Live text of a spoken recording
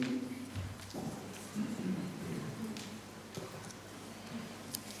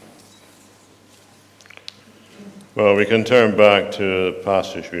Well, we can turn back to the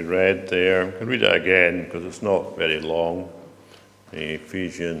passage we read there. We can read it again because it's not very long.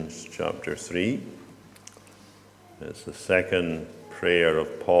 Ephesians chapter 3. It's the second prayer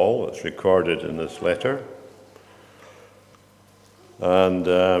of Paul. It's recorded in this letter.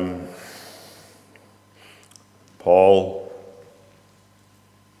 And Paul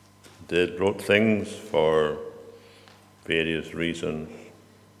wrote things for various reasons.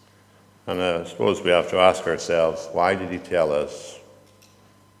 And I suppose we have to ask ourselves, why did he tell us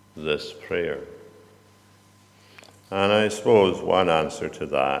this prayer? And I suppose one answer to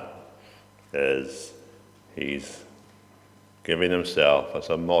that is he's giving himself as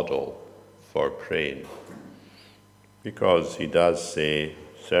a model for praying. Because he does say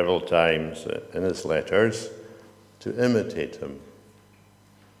several times in his letters to imitate him.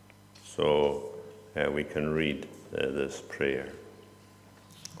 So we can read this prayer.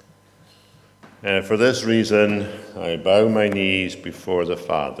 For this reason, I bow my knees before the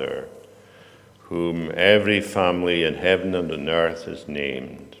Father, whom every family in heaven and on earth is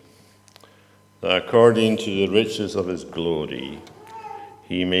named, that according to the riches of his glory,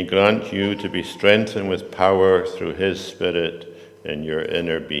 he may grant you to be strengthened with power through his Spirit in your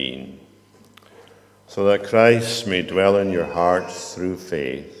inner being, so that Christ may dwell in your hearts through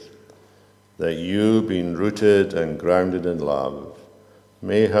faith, that you, being rooted and grounded in love,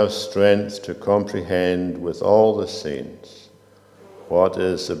 may have strength to comprehend with all the saints what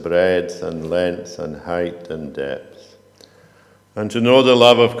is the breadth and length and height and depth, and to know the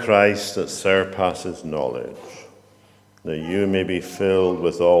love of Christ that surpasses knowledge, that you may be filled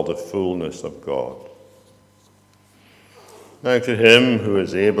with all the fullness of God. Now to him who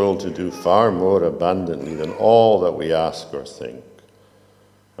is able to do far more abundantly than all that we ask or think,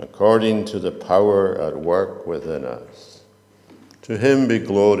 according to the power at work within us, to him be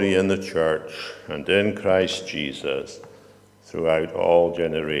glory in the church and in Christ Jesus throughout all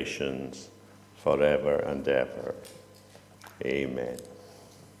generations, forever and ever. Amen.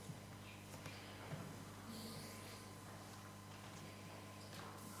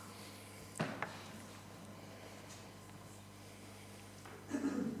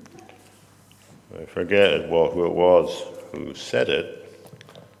 I forget who it was who said it,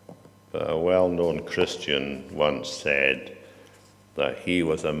 but a well-known Christian once said that he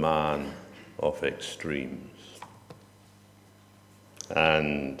was a man of extremes.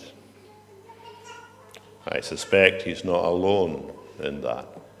 And I suspect he's not alone in that.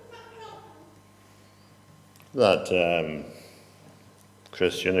 That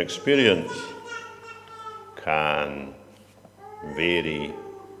Christian experience can vary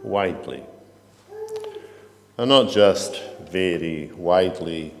widely. And not just vary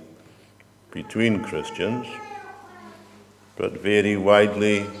widely between Christians, but vary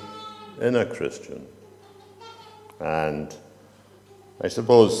widely in a Christian. And I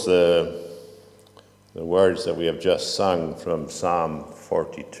suppose the words that we have just sung from Psalm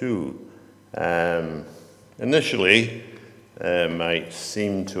 42 initially might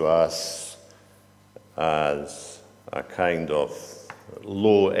seem to us as a kind of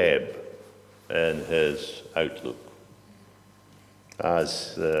low ebb in his outlook.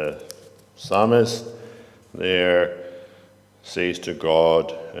 As the psalmist there says to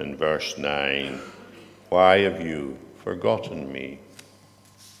God in verse 9, "Why have you forgotten me?"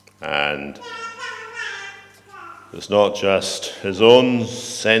 And it's not just his own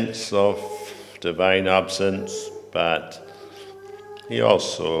sense of divine absence, but he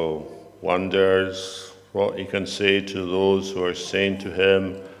also wonders what he can say to those who are saying to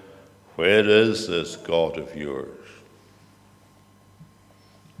him, "Where is this God of yours?"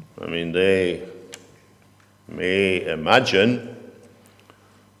 I mean, they may imagine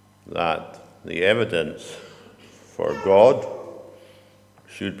that the evidence for God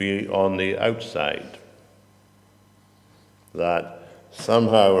should be on the outside, that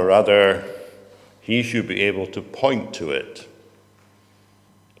somehow or other he should be able to point to it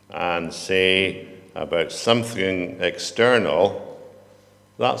and say about something external,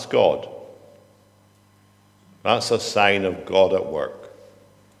 that's God. That's a sign of God at work.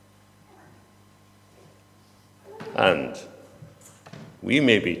 And we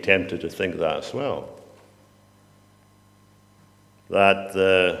may be tempted to think that as well. That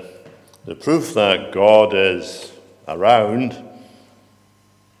the proof that God is around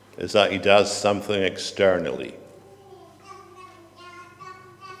is that he does something externally.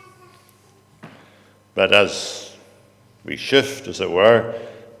 But as we shift, as it were,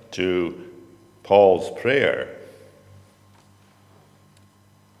 to Paul's prayer,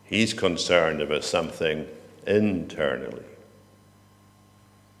 he's concerned about something internally.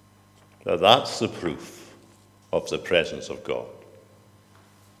 Now that's the proof of the presence of God.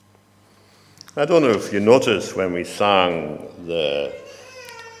 I don't know if you noticed when we sang the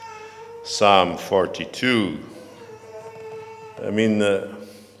Psalm 42,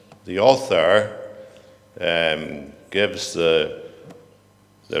 the author gives the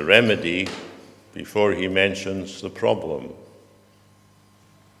remedy before he mentions the problem.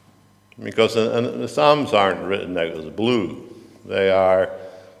 Because the Psalms aren't written out of the blue. They are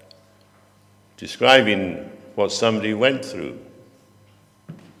describing what somebody went through.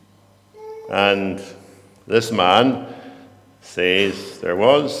 And this man says there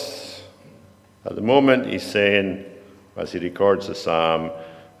was, at the moment he's saying, as he records the psalm,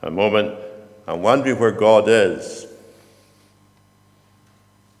 a moment, I'm wondering where God is.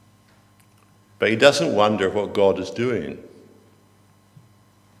 But he doesn't wonder what God is doing.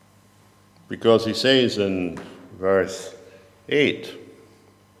 Because he says in verse 8,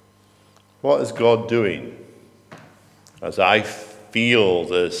 what is God doing as I feel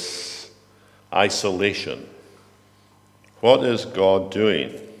this isolation? What is God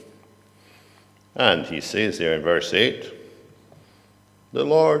doing? And he says there in verse 8, the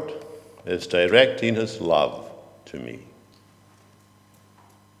Lord is directing his love to me.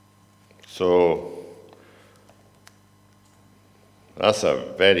 So that's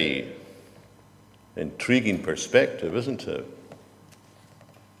a very intriguing perspective, isn't it?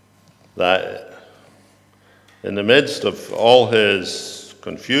 That in the midst of all his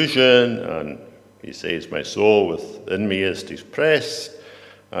confusion, and he says, my soul within me is depressed,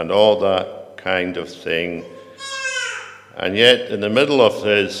 and all that kind of thing, and yet in the middle of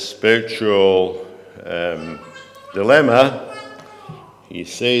his spiritual dilemma, he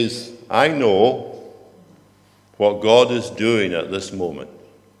says, I know what God is doing at this moment.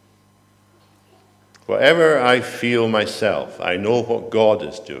 Whatever I feel myself, I know what God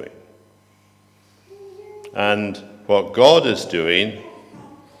is doing. And what God is doing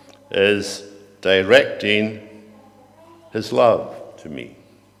is directing his love to me.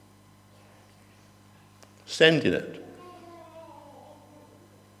 Sending it.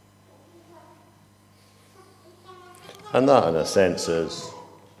 And that, in a sense, is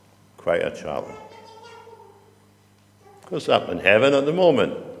quite a challenge. What's up in heaven at the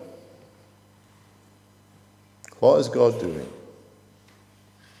moment? What is God doing?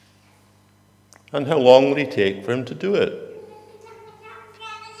 And how long will he take for him to do it?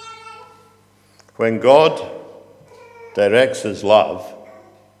 When God directs his love,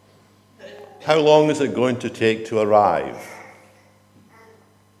 how long is it going to take to arrive?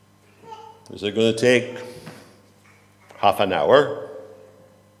 Is it going to take half an hour?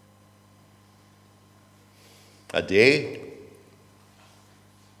 A day?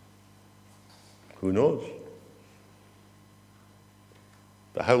 Who knows?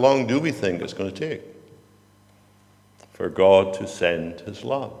 But how long do we think it's going to take for God to send his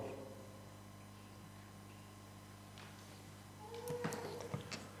love?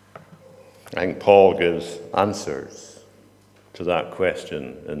 I think Paul gives answers to that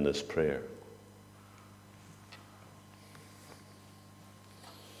question in this prayer.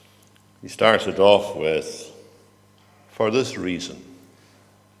 He starts it off with, for this reason.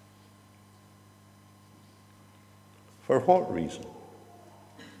 For what reason?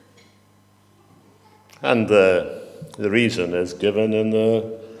 And the reason is given in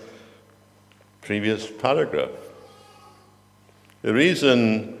the previous paragraph. The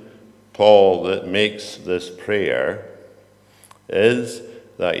reason, Paul, that makes this prayer is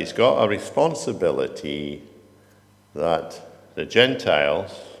that he's got a responsibility that the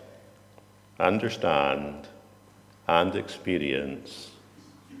Gentiles understand and experience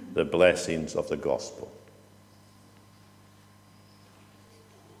the blessings of the gospel.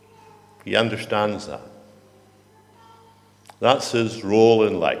 He understands that. That's his role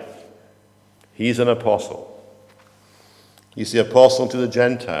in life. He's an apostle. He's the apostle to the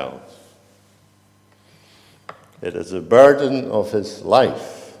Gentiles. It is a burden of his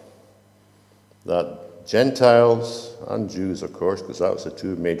life that Gentiles and Jews, of course, because that was the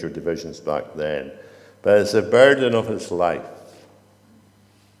two major divisions back then, but it's a burden of his life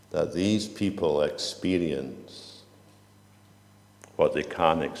that these people experience what they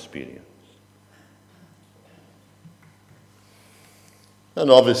can experience. And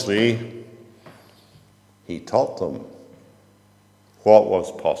obviously, he taught them what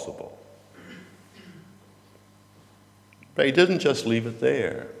was possible. But he didn't just leave it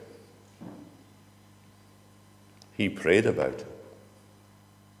there. He prayed about it.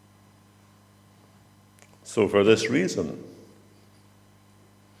 So for this reason,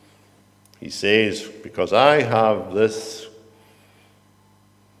 he says, because I have this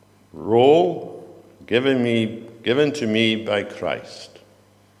role given to me by Christ.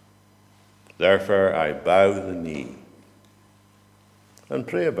 Therefore I bow the knee and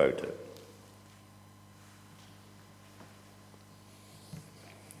pray about it.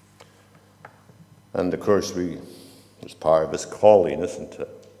 And of course, it's part of his calling, isn't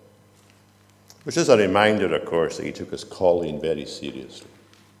it? Which is a reminder, of course, that he took his calling very seriously.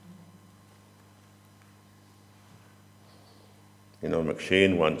 You know,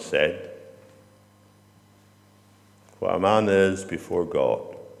 McShane once said, "What a man is before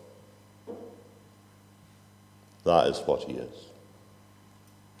God, that is what he is."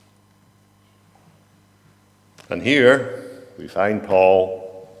 And here we find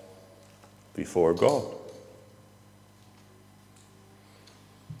Paul before God.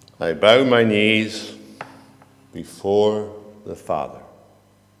 I bow my knees before the Father.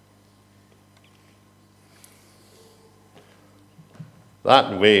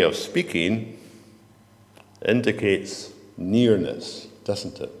 That way of speaking indicates nearness,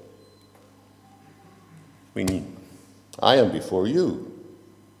 doesn't it? I mean, I am before you,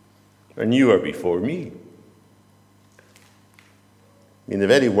 and you are before me. I mean, the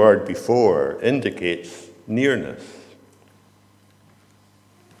very word before indicates nearness.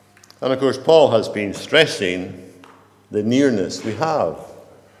 And of course, Paul has been stressing the nearness we have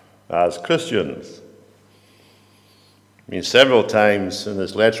as Christians. I mean, several times in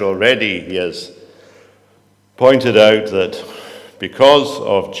this letter already, he has pointed out that because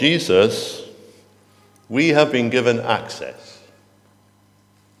of Jesus, we have been given access.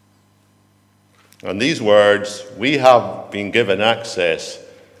 And these words, "we have been given access,"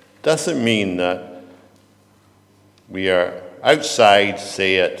 doesn't mean that we are outside,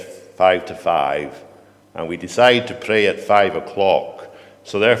 say at 5 to 5, and we decide to pray at 5 o'clock,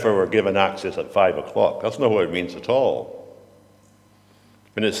 so therefore we're given access at 5 o'clock. That's not what it means at all.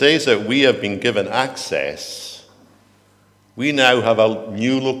 When it says that we have been given access, we now have a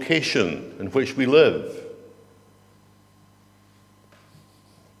new location in which we live.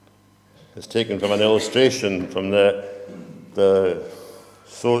 It's taken from an illustration from the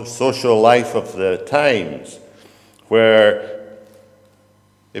social life of the times, where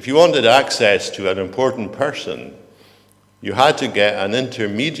if you wanted access to an important person, you had to get an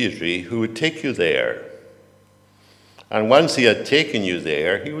intermediary who would take you there. And once he had taken you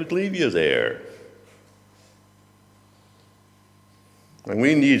there, he would leave you there. And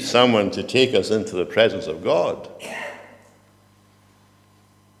we need someone to take us into the presence of God.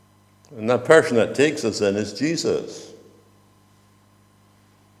 And that person that takes us in is Jesus.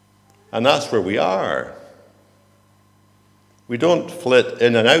 And that's where we are. We don't flit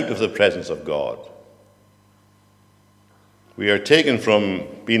in and out of the presence of God. We are taken from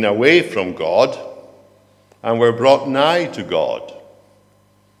being away from God, and we're brought nigh to God.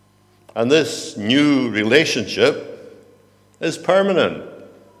 And this new relationship is permanent.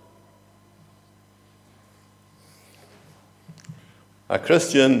 A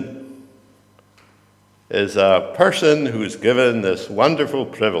Christian is a person who's given this wonderful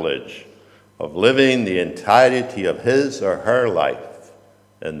privilege of living the entirety of his or her life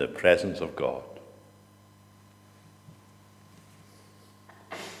in the presence of God.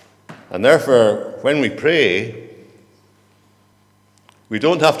 And therefore, when we pray, we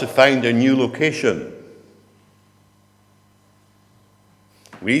don't have to find a new location.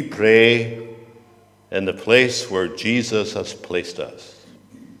 We pray in the place where Jesus has placed us.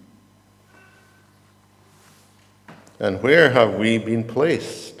 And where have we been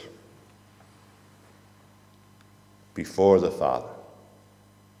placed? Before the Father.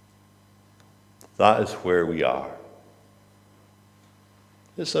 That is where we are.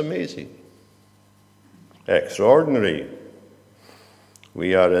 It's amazing. Extraordinary.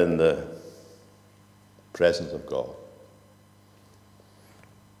 We are in the presence of God.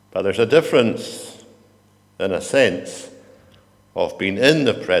 But there's a difference, in a sense, of being in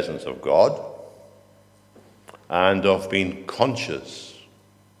the presence of God and of being conscious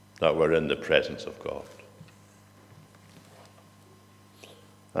that we're in the presence of God.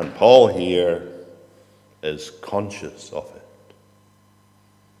 And Paul here is conscious of it.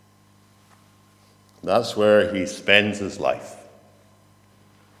 That's where he spends his life,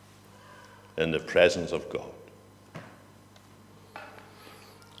 in the presence of God.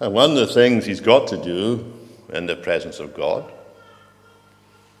 And one of the things he's got to do in the presence of God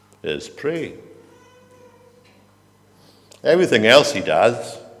is pray. Everything else he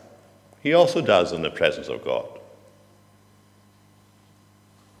does, he also does in the presence of God.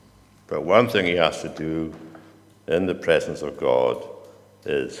 But one thing he has to do in the presence of God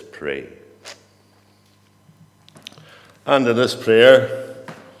is pray. And in this prayer,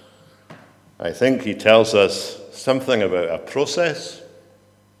 I think he tells us something about a process.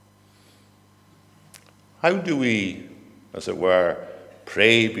 How do we, as it were,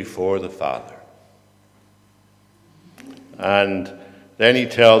 pray before the Father? And then he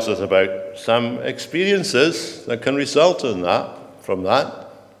tells us about some experiences that can result from that.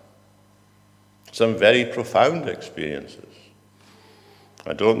 Some very profound experiences.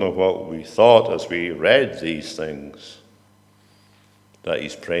 I don't know what we thought as we read these things that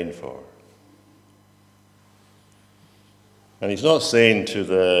he's praying for. And he's not saying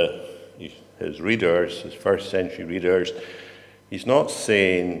to his readers, his first century readers, he's not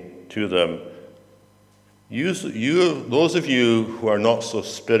saying to them, those of you who are not so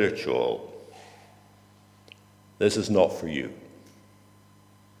spiritual, this is not for you.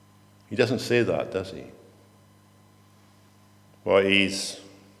 He doesn't say that, does he? Well, he's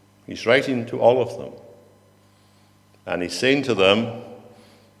writing to all of them. And he's saying to them,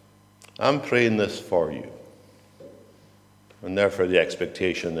 I'm praying this for you. And therefore the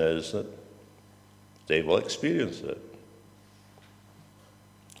expectation is that they will experience it.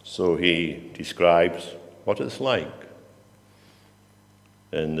 So he describes what it's like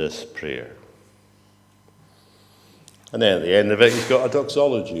in this prayer. And then at the end of it, he's got a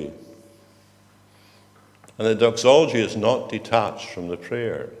doxology. And the doxology is not detached from the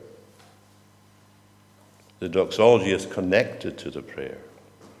prayer. The doxology is connected to the prayer.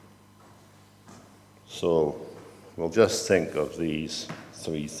 So we'll just think of these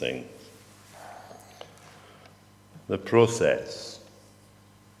three things. The process.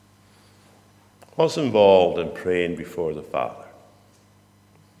 What's involved in praying before the Father?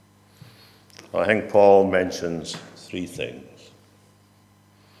 I think Paul mentions three things.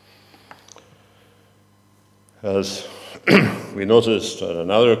 As we noticed on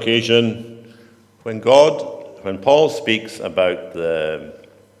another occasion, when Paul speaks about the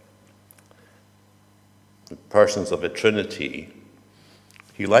persons of the Trinity,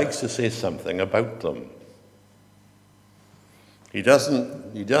 he likes to say something about them. He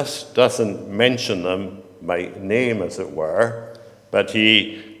just doesn't mention them by name, as it were, but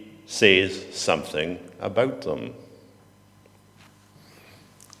he says something about them.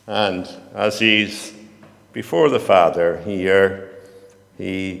 And as he's before the Father here,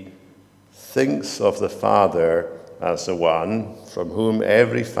 he thinks of the Father as the one from whom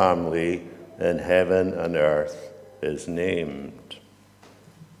every family in heaven and earth is named.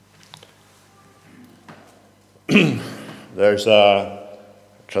 There's a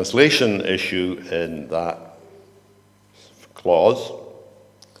translation issue in that clause,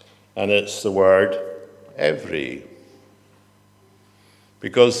 and it's the word every.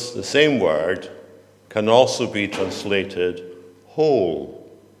 Because the same word can also be translated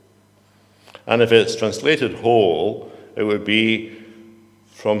whole. And if it's translated whole, it would be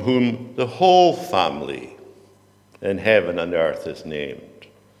from whom the whole family in heaven and earth is named,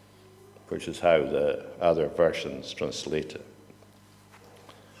 which is how the other versions translate it.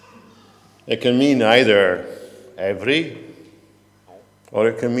 It can mean either every, or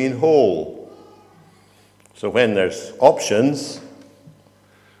it can mean whole. So when there's options,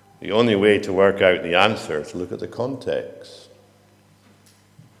 the only way to work out the answer is to look at the context.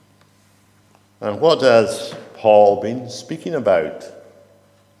 And what has Paul been speaking about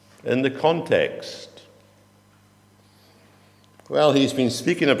in the context? Well, he's been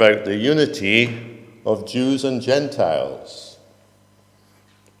speaking about the unity of Jews and Gentiles.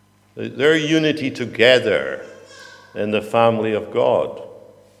 Their unity together in the family of God.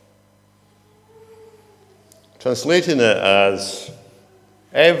 Translating it as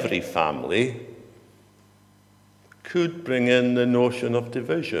every family could bring in the notion of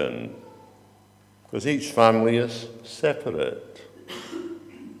division, because each family is separate.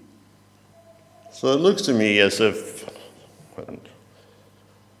 So it looks to me as if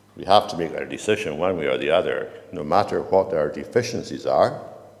we have to make our decision one way or the other, no matter what our deficiencies are.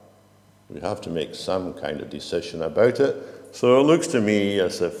 We have to make some kind of decision about it. So it looks to me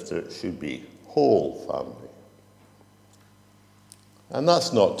as if there should be whole family. And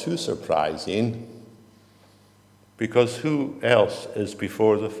that's not too surprising, because who else is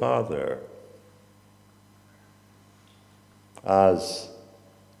before the Father? As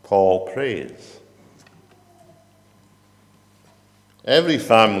Paul prays. Every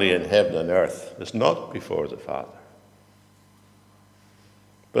family in heaven and earth is not before the Father.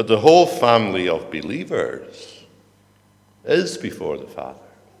 But the whole family of believers is before the Father.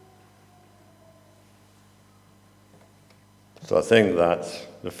 So I think that's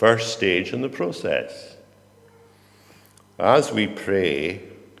the first stage in the process. As we pray,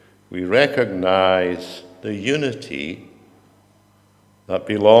 we recognize the unity that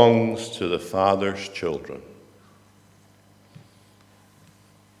belongs to the Father's children.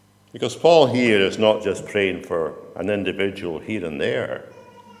 Because Paul here is not just praying for an individual here and there.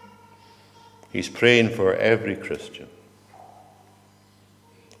 He's praying for every Christian,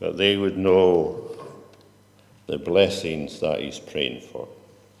 that they would know the blessings that he's praying for.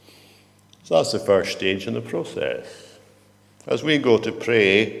 So that's the first stage in the process. As we go to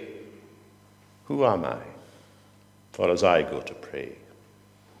pray, who am I? Or as I go to pray?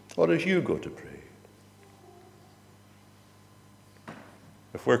 Or as you go to pray?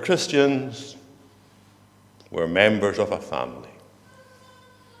 If we're Christians, we're members of a family.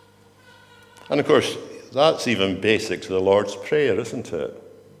 And of course, that's even basic to the Lord's Prayer, isn't it?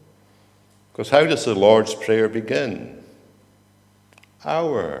 Because how does the Lord's Prayer begin?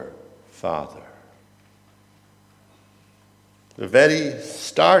 Our Father. The very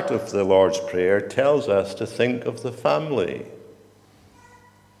start of the Lord's Prayer tells us to think of the family.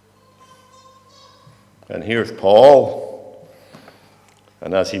 And here's Paul,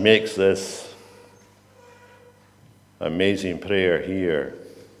 and as he makes this amazing prayer here,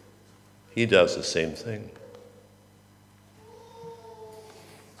 he does the same thing.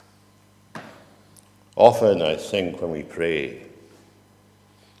 Often, I think, when we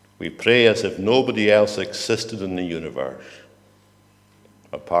pray as if nobody else existed in the universe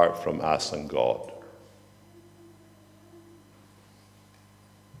apart from us and God.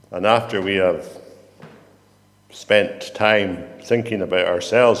 And after we have spent time thinking about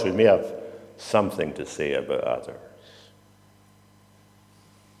ourselves, we may have something to say about others.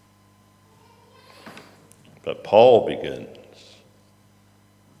 But Paul begins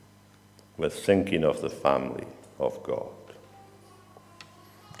with thinking of the family of God.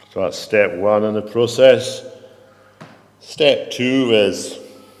 So that's step one in the process. Step two is,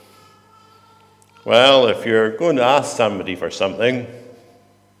 well, if you're going to ask somebody for something,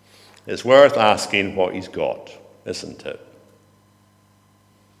 it's worth asking what he's got, isn't it?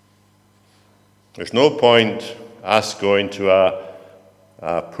 There's no point us going to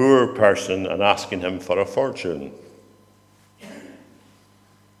a poor person and asking him for a fortune.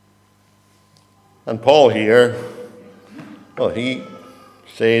 And Paul here, well, he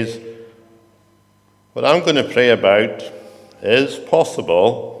says, what I'm going to pray about is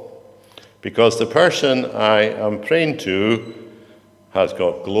possible because the person I am praying to has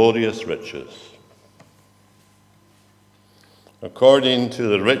got glorious riches, according to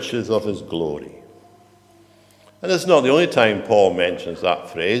the riches of his glory. And it's not the only time Paul mentions that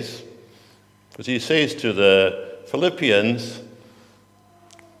phrase, because he says to the Philippians,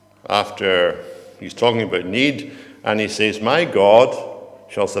 after he's talking about need, and he says, my God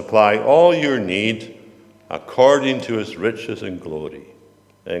shall supply all your need according to his riches and glory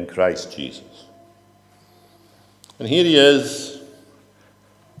in Christ Jesus. And here he is,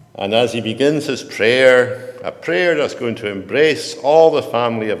 and as he begins his prayer, a prayer that's going to embrace all the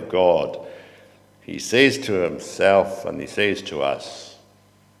family of God, he says to himself and he says to us,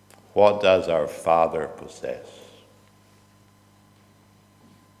 what does our Father possess?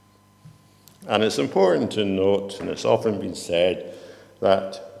 And it's important to note, and it's often been said,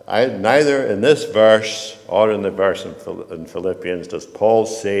 that neither in this verse or in the verse in Philippians does Paul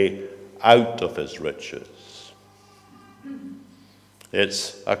say, out of his riches.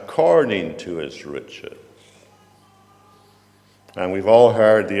 It's according to his riches. And we've all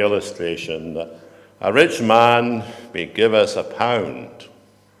heard the illustration that a rich man may give us £1.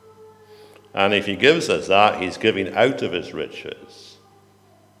 And if he gives us that, he's giving out of his riches.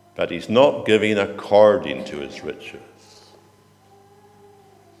 But he's not giving according to his riches.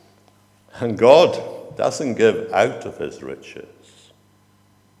 And God doesn't give out of his riches.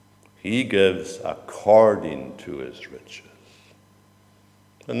 He gives according to his riches.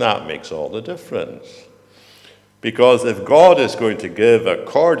 And that makes all the difference. Because if God is going to give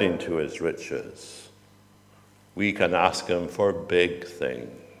according to his riches, we can ask him for big things.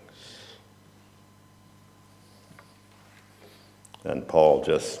 And Paul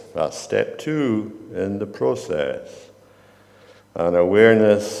that's step two in the process, an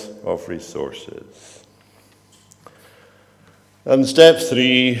awareness of resources. And step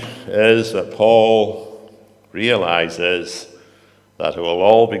three is that Paul realizes that it will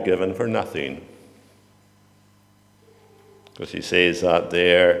all be given for nothing. Because he says that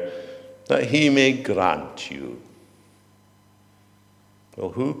there, that he may grant you. Well,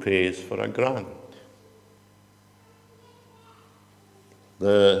 who pays for a grant?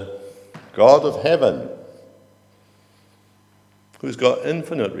 The God of heaven, who's got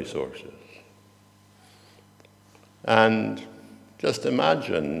infinite resources. And just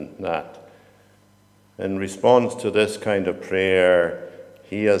imagine that in response to this kind of prayer,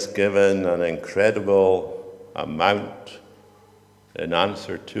 he has given an incredible amount in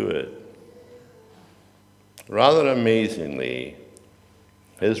answer to it. Rather amazingly,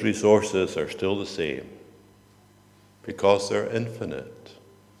 his resources are still the same because they're infinite.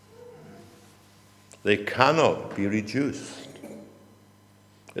 They cannot be reduced.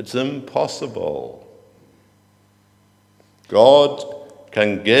 It's impossible. God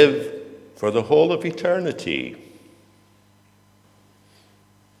can give for the whole of eternity.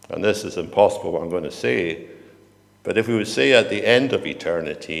 And this is impossible, what I'm going to say, but if we would say at the end of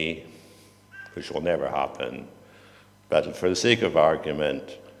eternity, which will never happen, but for the sake of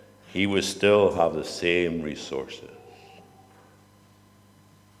argument, he would still have the same resources.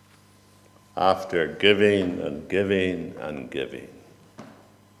 After giving and giving and giving.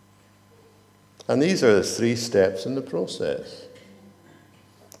 And these are the 3 steps in the process.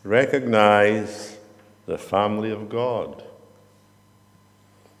 Recognize the family of God.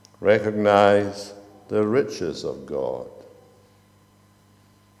 Recognize the riches of God.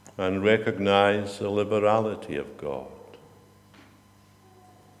 And recognize the liberality of God.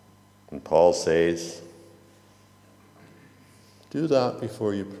 And Paul says, do that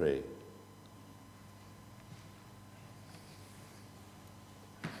before you pray.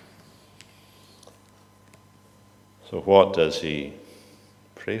 So what does he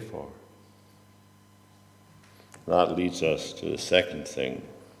pray for? That leads us to the second thing.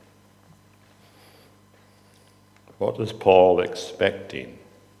 What is Paul expecting?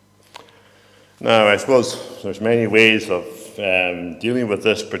 Now, I suppose there's many ways of dealing with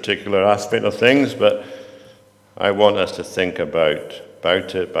this particular aspect of things, but I want us to think about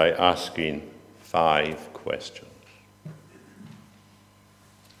it by asking 5 questions.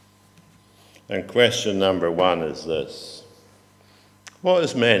 And question number 1 is this. What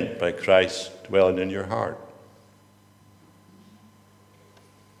is meant by Christ dwelling in your heart?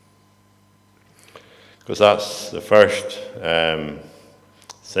 Because that's the first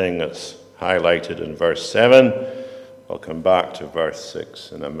thing that's highlighted in verse 7. I'll come back to verse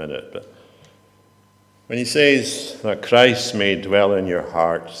 6 in a minute. But when he says that Christ may dwell in your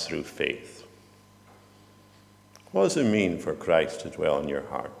heart through faith, what does it mean for Christ to dwell in your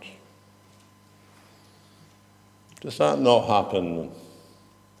heart? Does that not happen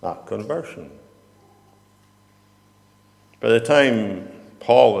at conversion? By the time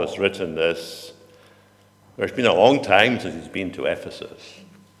Paul has written this, there's been a long time since he's been to Ephesus.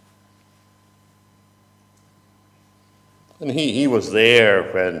 And he was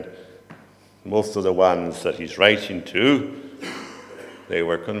there when most of the ones that he's writing to, they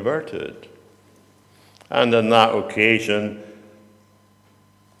were converted. And on that occasion,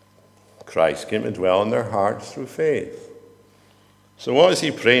 Christ came to dwell in their hearts through faith. So what is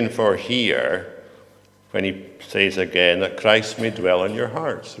he praying for here when he says again that Christ may dwell in your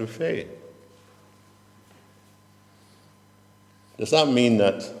hearts through faith? Does that mean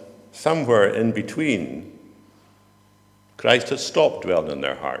that somewhere in between, Christ has stopped dwelling in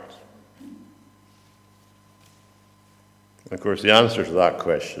their hearts? Of course, the answer to that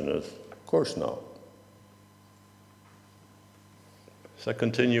question is, of course not. It's a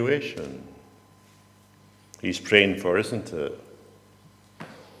continuation. He's praying for, isn't it?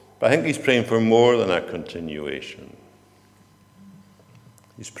 But I think he's praying for more than a continuation.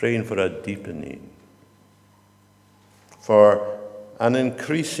 He's praying for a deepening, for an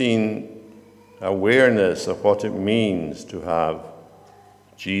increasing awareness of what it means to have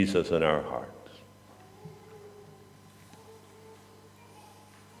Jesus in our hearts.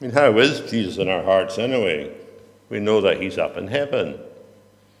 I mean, how is Jesus in our hearts anyway? We know that he's up in heaven.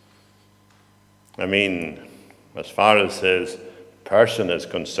 I mean, as far as his person is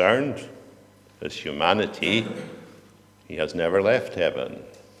concerned, his humanity, he has never left heaven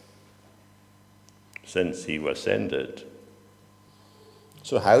since he ascended.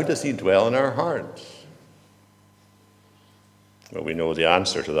 So how does he dwell in our hearts? Well, we know the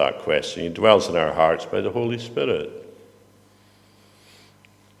answer to that question. He dwells in our hearts by the Holy Spirit.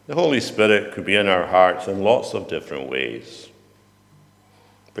 The Holy Spirit could be in our hearts in lots of different ways.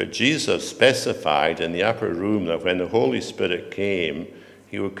 But Jesus specified in the upper room that when the Holy Spirit came,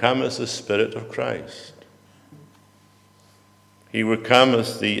 he would come as the Spirit of Christ. He would come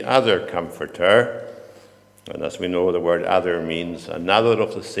as the other comforter, and as we know, the word other means another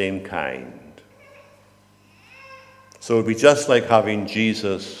of the same kind. So it would be just like having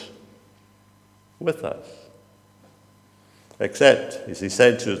Jesus with us. Except, as he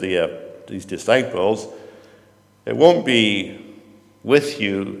said to these disciples, it won't be with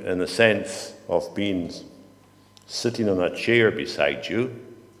you in the sense of being sitting on a chair beside you,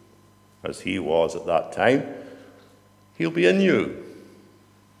 as he was at that time. He'll be in you.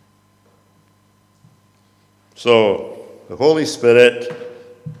 So the Holy Spirit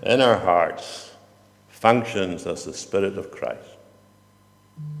in our hearts functions as the Spirit of Christ.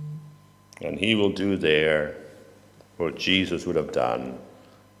 And he will do there what Jesus would have done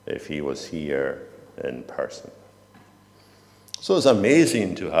if he was here in person. So it's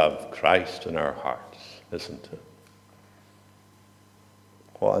amazing to have Christ in our hearts, isn't it?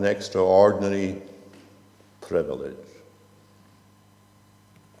 What an extraordinary privilege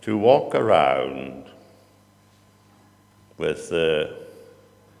to walk around with the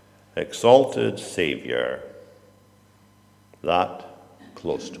exalted Savior that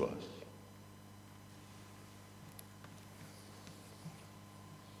close to us.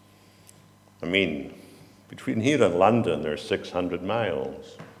 I mean, between here and London, there's 600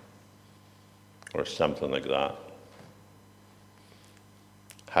 miles or something like that.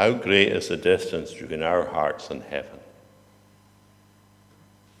 How great is the distance between our hearts and heaven?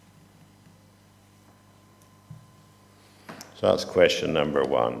 So that's question number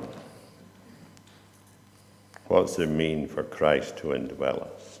one. What does it mean for Christ to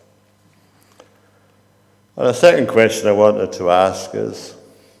indwell us? And the second question I wanted to ask is,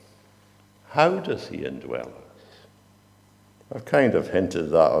 how does he indwell us? I've kind of hinted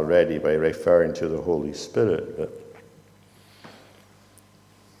that already by referring to the Holy Spirit. But,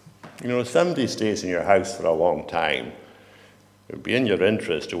 if somebody stays in your house for a long time, it would be in your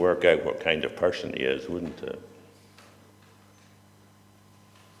interest to work out what kind of person he is, wouldn't it?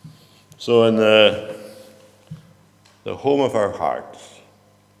 So in the home of our hearts,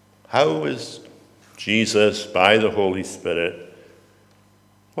 how is Jesus, by the Holy Spirit,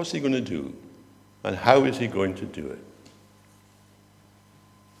 what's he going to do? And how is he going to do it?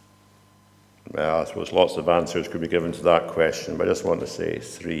 Well, I suppose lots of answers could be given to that question, but I just want to say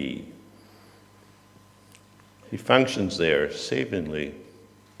three. He functions there savingly,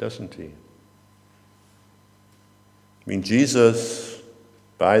 doesn't he? I mean, Jesus,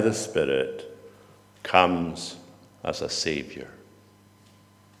 by the Spirit, comes as a Savior.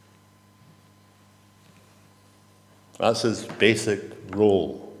 That's his basic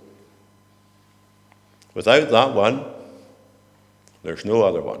role. Without that one, there's no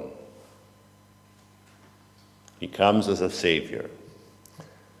other one. He comes as a Savior.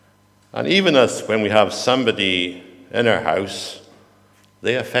 And even as when we have somebody in our house,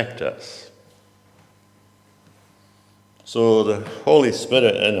 they affect us. So the Holy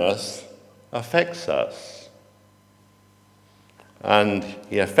Spirit in us affects us. And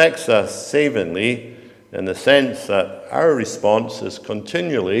he affects us savingly in the sense that our response is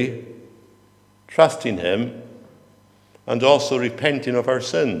continually trusting him and also repenting of our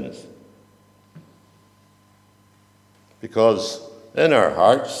sins. Because in our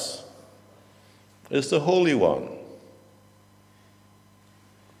hearts is the Holy One.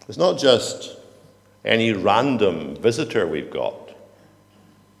 It's not just any random visitor we've got.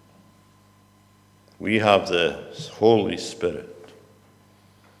 We have the Holy Spirit.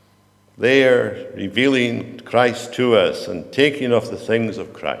 They are revealing Christ to us and taking of the things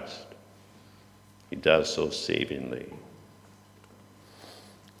of Christ. He does so savingly.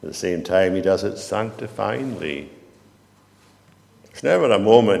 At the same time, he does it sanctifyingly. There's never a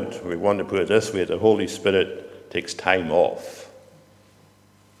moment, we want to put it this way, the Holy Spirit takes time off.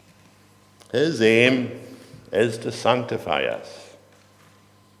 His aim is to sanctify us.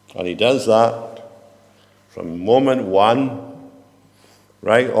 And he does that from moment one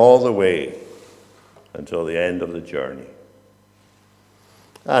right all the way until the end of the journey.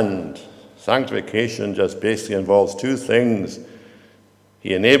 And sanctification just basically involves two things.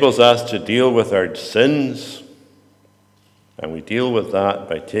 He enables us to deal with our sins, and we deal with that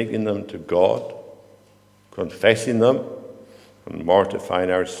by taking them to God, confessing them, and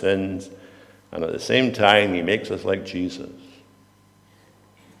mortifying our sins. And at the same time, he makes us like Jesus.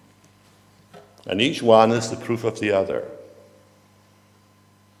 And each one is the proof of the other.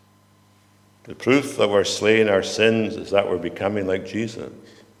 The proof that we're slaying our sins is that we're becoming like Jesus.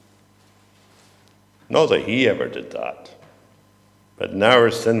 Not that he ever did that, but in our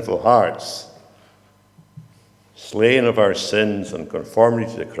sinful hearts, slaying of our sins and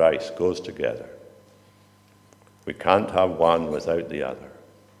conformity to Christ goes together. We can't have one without the other.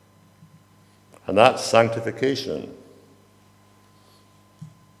 And that's sanctification.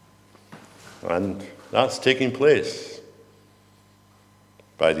 And that's taking place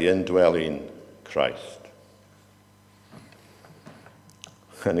by the indwelling Christ.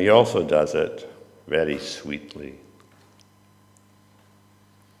 And he also does it very sweetly.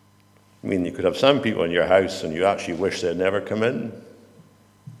 I mean, you could have some people in your house and you actually wish they'd never come in.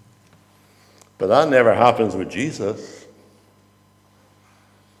 But that never happens with Jesus.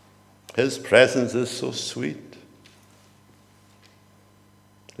 His presence is so sweet.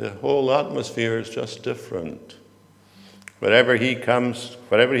 The whole atmosphere is just different. Wherever he comes,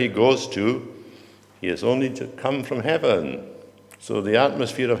 wherever he goes to, he is only to come from heaven. So the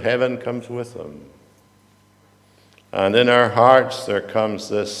atmosphere of heaven comes with him. And in our hearts there comes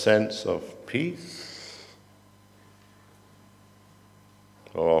this sense of peace,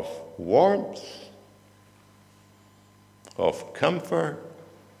 of warmth, of comfort.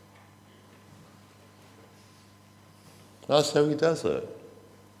 That's how he does it.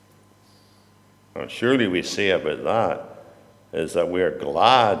 And surely we say about that is that we are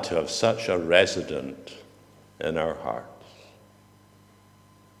glad to have such a resident in our hearts.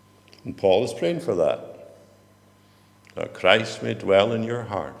 And Paul is praying for that Christ may dwell in your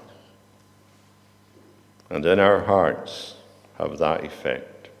heart, and in our hearts have that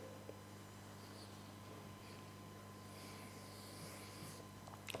effect.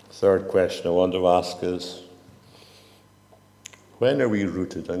 Third question I want to ask is, when are we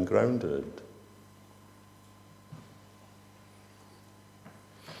rooted and grounded?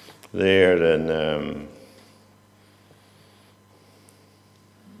 There in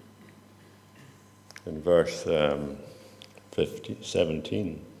verse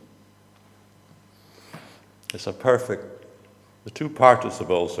 17. It's a perfect, the two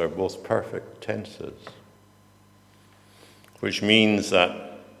participles are both perfect tenses, which means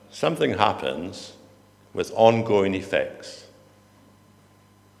that something happens with ongoing effects.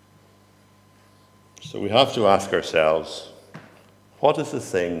 So we have to ask ourselves, what is the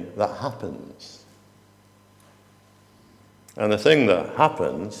thing that happens? And the thing that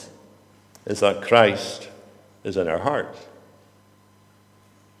happens is that Christ is in our heart.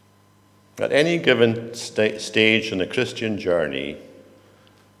 At any given stage in the Christian journey,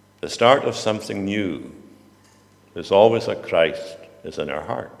 the start of something new is always that Christ is in our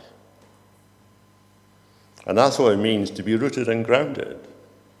heart. And that's what it means to be rooted and grounded.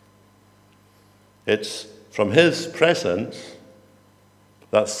 It's from his presence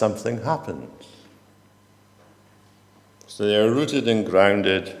that something happens. So they are rooted and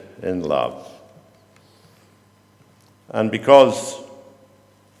grounded in love. And because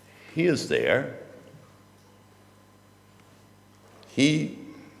he is there, he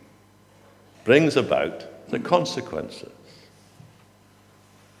brings about the consequences.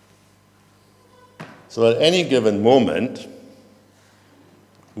 So at any given moment,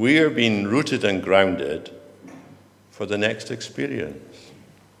 we are being rooted and grounded for the next experience.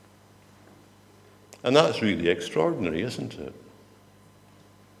 And that's really extraordinary, isn't it?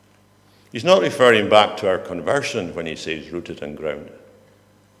 He's not referring back to our conversion when he says rooted and grounded.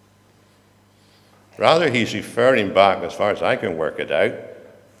 Rather, he's referring back, as far as I can work it out,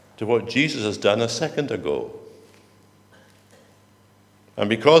 to what Jesus has done a second ago. And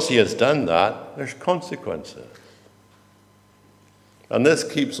because he has done that, there's consequences. And this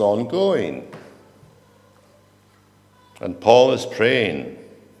keeps on going. And Paul is praying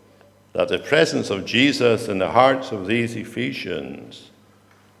that the presence of Jesus in the hearts of these Ephesians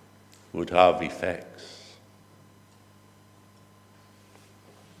would have effects.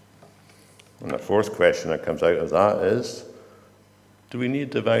 And the fourth question that comes out of that is, do we need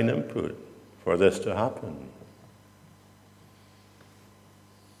divine input for this to happen?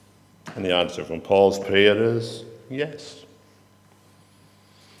 And the answer from Paul's prayer is yes.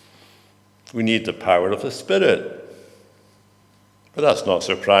 We need the power of the Spirit. But that's not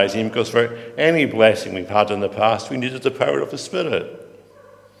surprising, because for any blessing we've had in the past, we needed the power of the Spirit.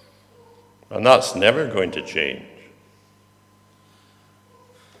 And that's never going to change.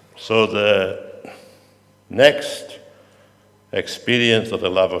 So the next experience of the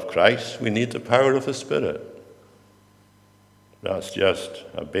love of Christ, we need the power of the Spirit. That's just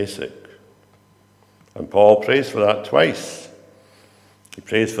a basic. And Paul prays for that twice. He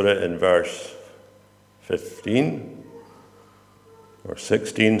prays for it in verse 16,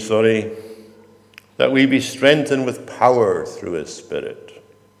 that we be strengthened with power through his Spirit.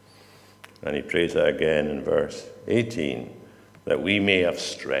 And he prays that again in verse 18, that we may have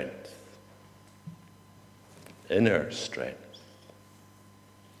strength, inner strength.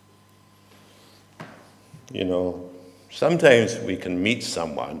 You know, sometimes we can meet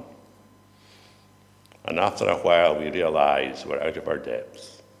someone, and after a while we realize we're out of our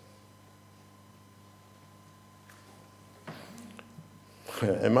depths.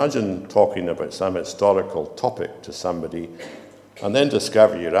 Imagine talking about some historical topic to somebody and then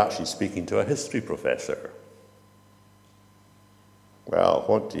discover you're actually speaking to a history professor. Well,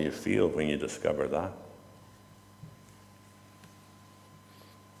 what do you feel when you discover that?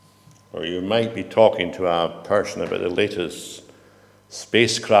 Or you might be talking to a person about the latest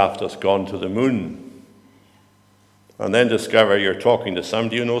spacecraft has gone to the moon, and then discover you're talking to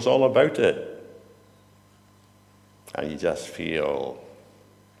somebody who knows all about it. And you just feel,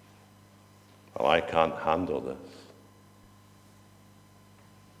 well, I can't handle this.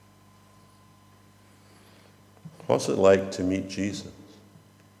 What's it like to meet Jesus?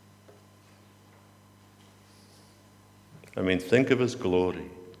 I mean, think of his glory.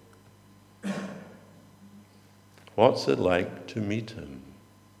 What's it like to meet him?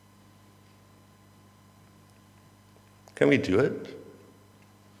 Can we do it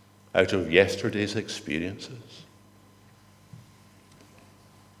out of yesterday's experiences?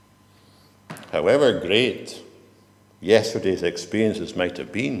 However great yesterday's experiences might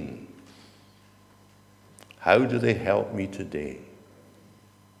have been, how do they help me today?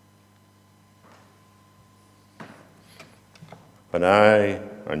 When I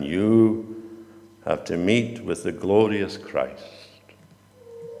and you have to meet with the glorious Christ,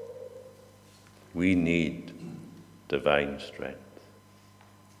 we need divine strength.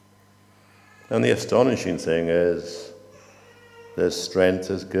 And the astonishing thing is, this strength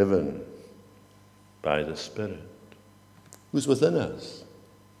is given by the Spirit, who's within us.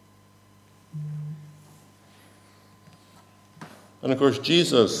 And of course,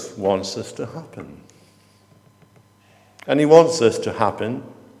 Jesus wants this to happen. And he wants this to happen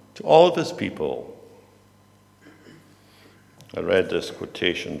to all of his people. I read this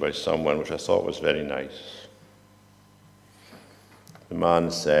quotation by someone which I thought was very nice. The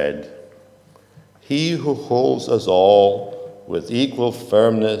man said, "He who holds us all with equal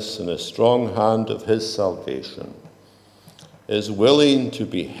firmness in a strong hand of his salvation is willing to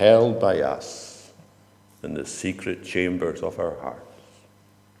be held by us in the secret chambers of our hearts."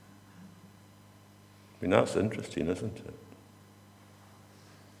 I mean, that's interesting, isn't it?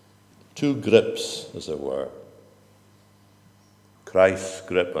 Two grips, as it were. Christ's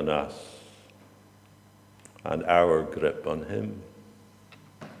grip on us and our grip on him.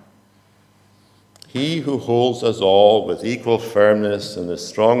 He who holds us all with equal firmness in the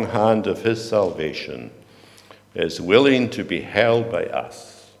strong hand of his salvation is willing to be held by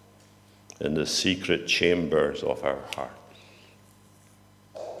us in the secret chambers of our hearts.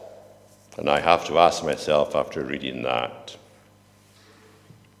 And I have to ask myself after reading that,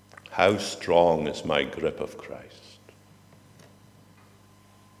 how strong is my grip of Christ?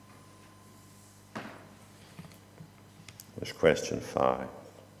 There's question 5.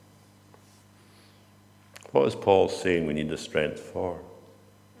 What is Paul saying we need the strength for?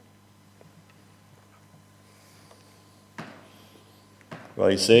 Well,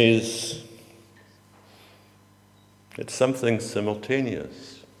 he says it's something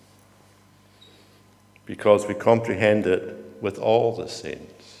simultaneous because we comprehend it with all the saints.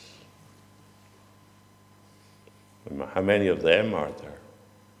 How many of them are there?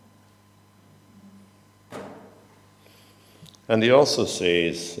 And he also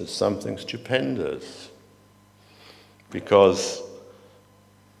says it's something stupendous because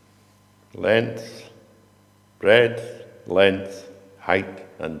length, breadth, length, height,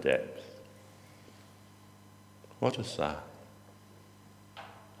 and depth. What is that?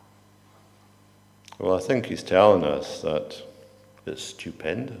 Well, I think he's telling us that it's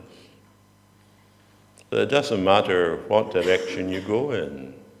stupendous. That it doesn't matter what direction you go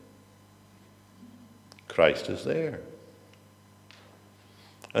in, Christ is there.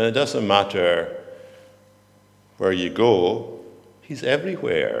 And it doesn't matter where you go, he's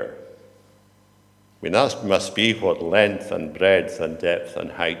everywhere. I mean, that must be what length and breadth and depth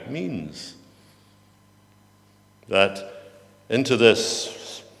and height means. That into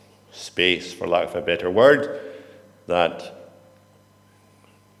this space, for lack of a better word, that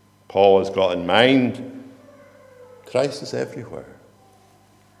Paul has got in mind, Christ is everywhere.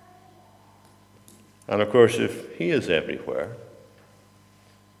 And of course, if he is everywhere,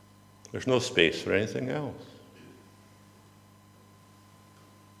 there's no space for anything else.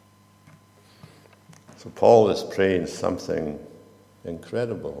 So Paul is praying something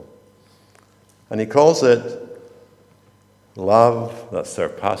incredible. And he calls it love that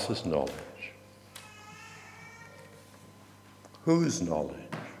surpasses knowledge. Whose knowledge?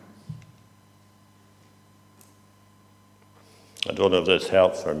 I don't know if this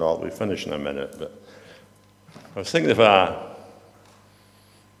helps or not. We finish in a minute, but I was thinking of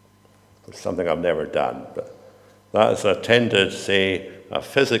something I've never done, but that is attended, say, a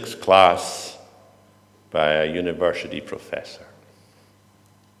physics class by a university professor.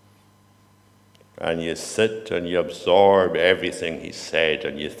 And you sit and you absorb everything he said,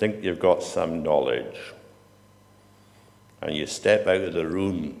 and you think you've got some knowledge. And you step out of the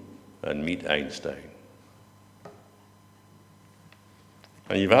room and meet Einstein.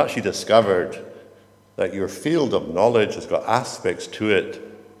 And you've actually discovered that your field of knowledge has got aspects to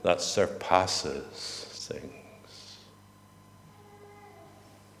it that surpasses things.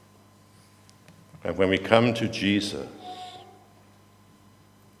 And when we come to Jesus,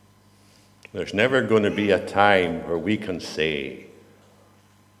 there's never going to be a time where we can say,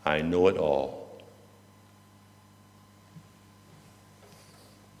 I know it all.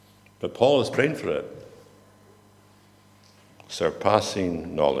 But Paul is praying for it.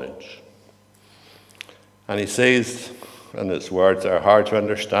 Surpassing knowledge. And he says, and its words are hard to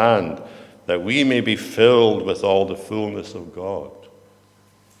understand, that we may be filled with all the fullness of God.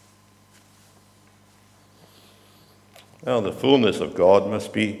 Well, the fullness of God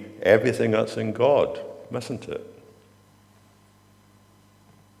must be everything that's in God, mustn't it?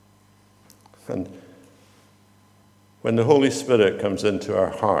 And when the Holy Spirit comes into our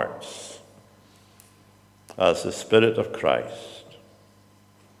hearts as the Spirit of Christ,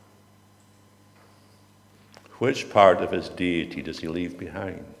 which part of his deity does he leave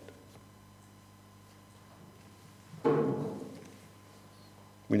behind? I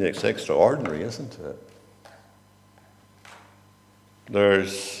mean, it's extraordinary, isn't it?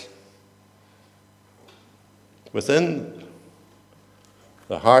 There's, within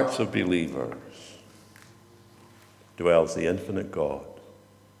the hearts of believers, dwells the infinite God.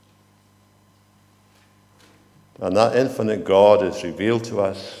 And that infinite God is revealed to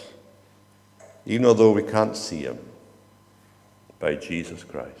us, even although we can't see him, by Jesus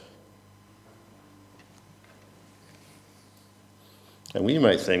Christ. And we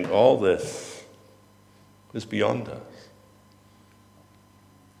might think all this is beyond us.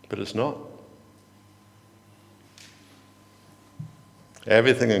 But it's not.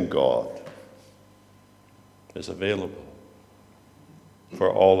 Everything in God is available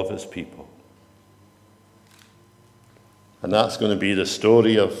for all of his people. And that's going to be the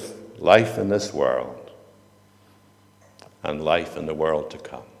story of life in this world and life in the world to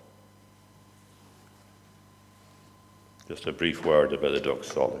come. Just a brief word about the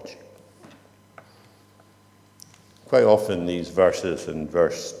doxology. Quite often these verses in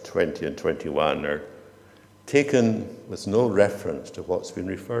verse 20 and 21 are taken with no reference to what's been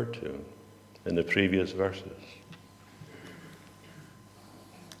referred to in the previous verses.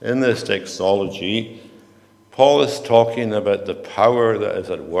 In this doxology, Paul is talking about the power that is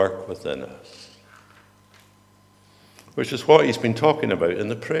at work within us, which is what he's been talking about in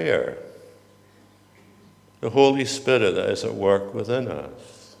the prayer. The Holy Spirit that is at work within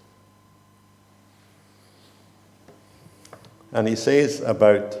us. And he says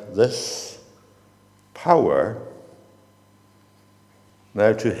about this power,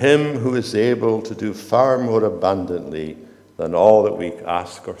 now to him who is able to do far more abundantly than all that we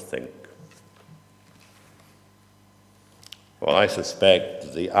ask or think. Well, I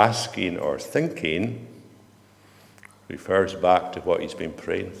suspect the asking or thinking refers back to what he's been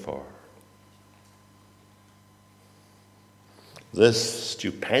praying for. This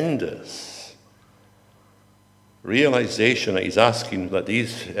stupendous realization that he's asking that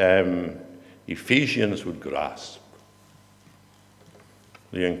these Ephesians would grasp.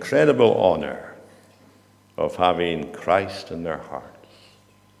 The incredible honor of having Christ in their hearts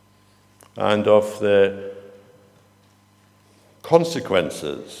and of the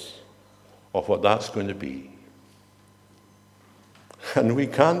consequences of what that's going to be. And we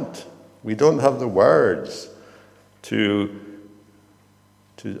don't have the words to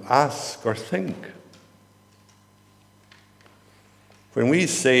ask or think. When we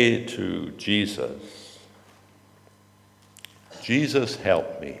say to Jesus, Jesus,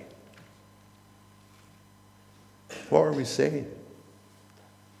 help me, what are we saying?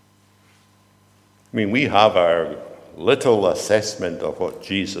 I mean, we have our little assessment of what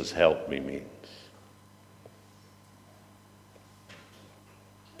Jesus, help me means.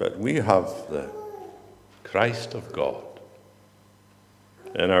 But we have the Christ of God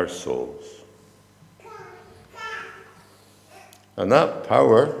in our souls. And that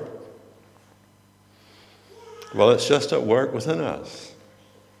power, well, it's just at work within us.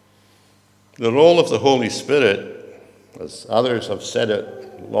 The role of the Holy Spirit, as others have said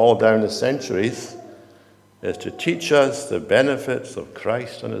it all down the centuries, is to teach us the benefits of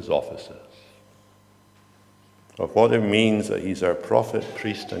Christ and his offices, of what it means that he's our prophet,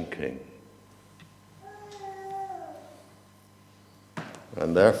 priest, and king.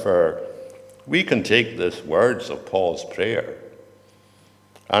 And therefore, we can take these words of Paul's prayer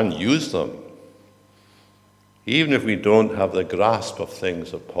and use them, even if we don't have the grasp of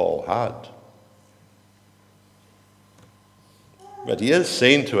things that Paul had. But he is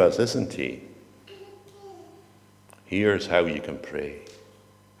saying to us, isn't he? Here's how you can pray.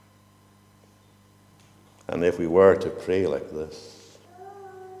 And if we were to pray like this,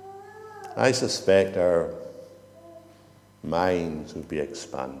 I suspect our minds would be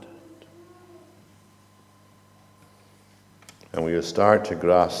expanded. And we would start to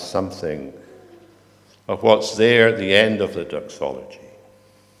grasp something of what's there at the end of the doxology.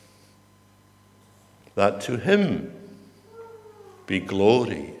 That to him be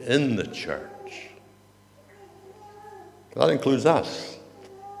glory in the church. That includes us.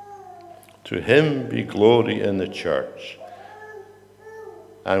 To him be glory in the church.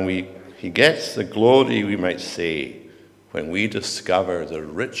 And he gets the glory, we might say, when we discover the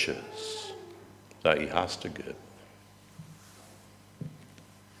riches that he has to give.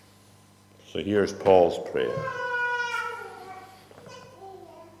 So here's Paul's prayer.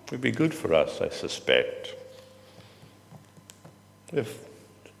 It would be good for us, I suspect, if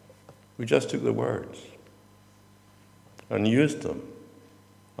we just took the words and used them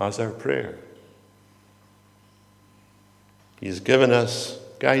as our prayer. He's given us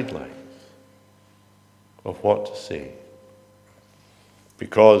guidelines of what to say.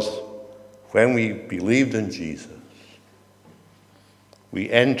 Because when we believed in Jesus, we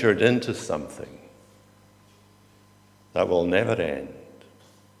entered into something that will never end,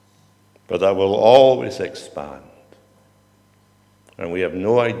 but that will always expand. And we have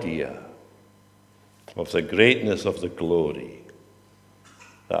no idea of the greatness of the glory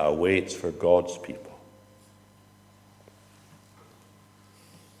that awaits for God's people.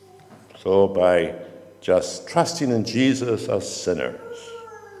 So by just trusting in Jesus as sinners,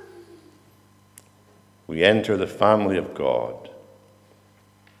 we enter the family of God,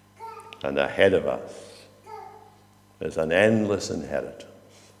 and ahead of us is an endless inheritance,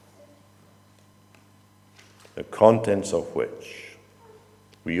 the contents of which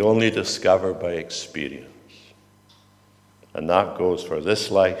we only discover by experience. And that goes for this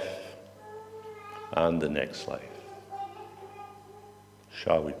life and the next life.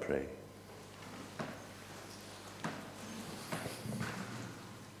 Shall we pray?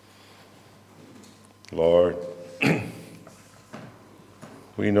 Lord,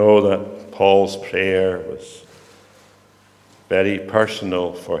 we know that Paul's prayer was very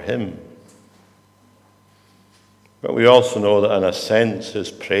personal for him. But we also know that in a sense his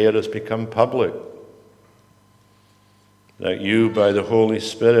prayer has become public. That you, by the Holy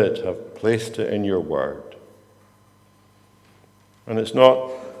Spirit, have placed it in your word. And it's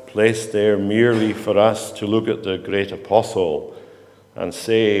not placed there merely for us to look at the great apostle and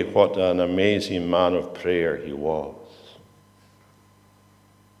say what an amazing man of prayer he was.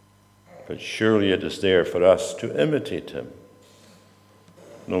 But surely it is there for us to imitate him,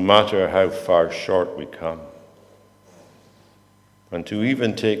 no matter how far short we come, and to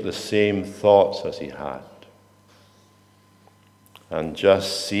even take the same thoughts as he had, and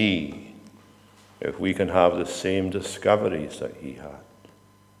just see if we can have the same discoveries that he had.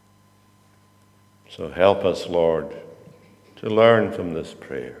 So help us, Lord, to learn from this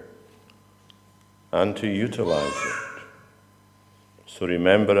prayer and to utilize it. So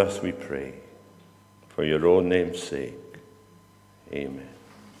remember us, we pray, for your own name's sake. Amen.